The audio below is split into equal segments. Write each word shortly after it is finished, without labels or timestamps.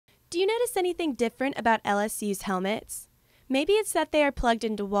Do you notice anything different about LSU's helmets? Maybe it's that they are plugged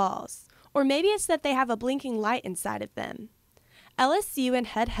into walls, or maybe it's that they have a blinking light inside of them. LSU and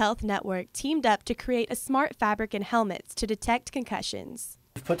Head Health Network teamed up to create a smart fabric in helmets to detect concussions.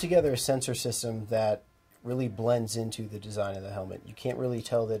 We've put together a sensor system that really blends into the design of the helmet. You can't really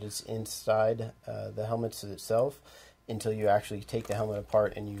tell that it's inside the helmet itself until you actually take the helmet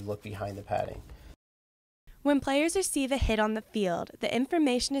apart and you look behind the padding. When players receive a hit on the field, the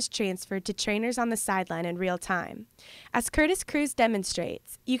information is transferred to trainers on the sideline in real time. As Curtis Cruz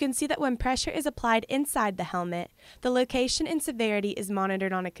demonstrates, you can see that when pressure is applied inside the helmet, the location and severity is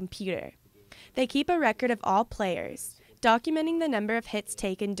monitored on a computer. They keep a record of all players, documenting the number of hits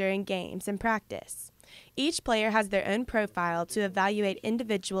taken during games and practice. Each player has their own profile to evaluate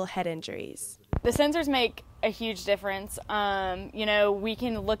individual head injuries. The sensors make a huge difference. We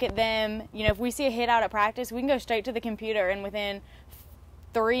can look at them. If we see a hit out at practice, we can go straight to the computer and within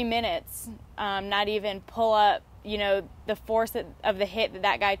 3 minutes, not even pull up, the force of the hit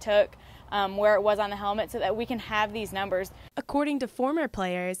that guy took, where it was on the helmet, so that we can have these numbers. According to former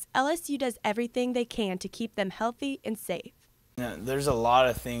players, LSU does everything they can to keep them healthy and safe. Yeah, there's a lot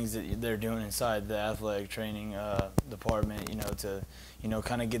of things that they're doing inside the athletic training department, to,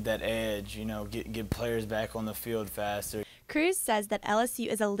 kind of get that edge, get players back on the field faster. Cruz says that LSU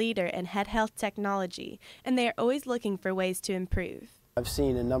is a leader in head health technology, and they are always looking for ways to improve. I've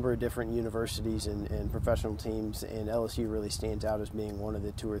seen a number of different universities and professional teams, and LSU really stands out as being one of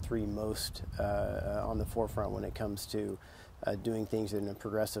the 2 or 3 most on the forefront when it comes to doing things in a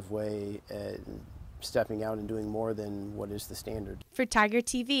progressive way, stepping out and doing more than what is the standard. For Tiger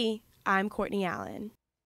TV, I'm Courtney Allen.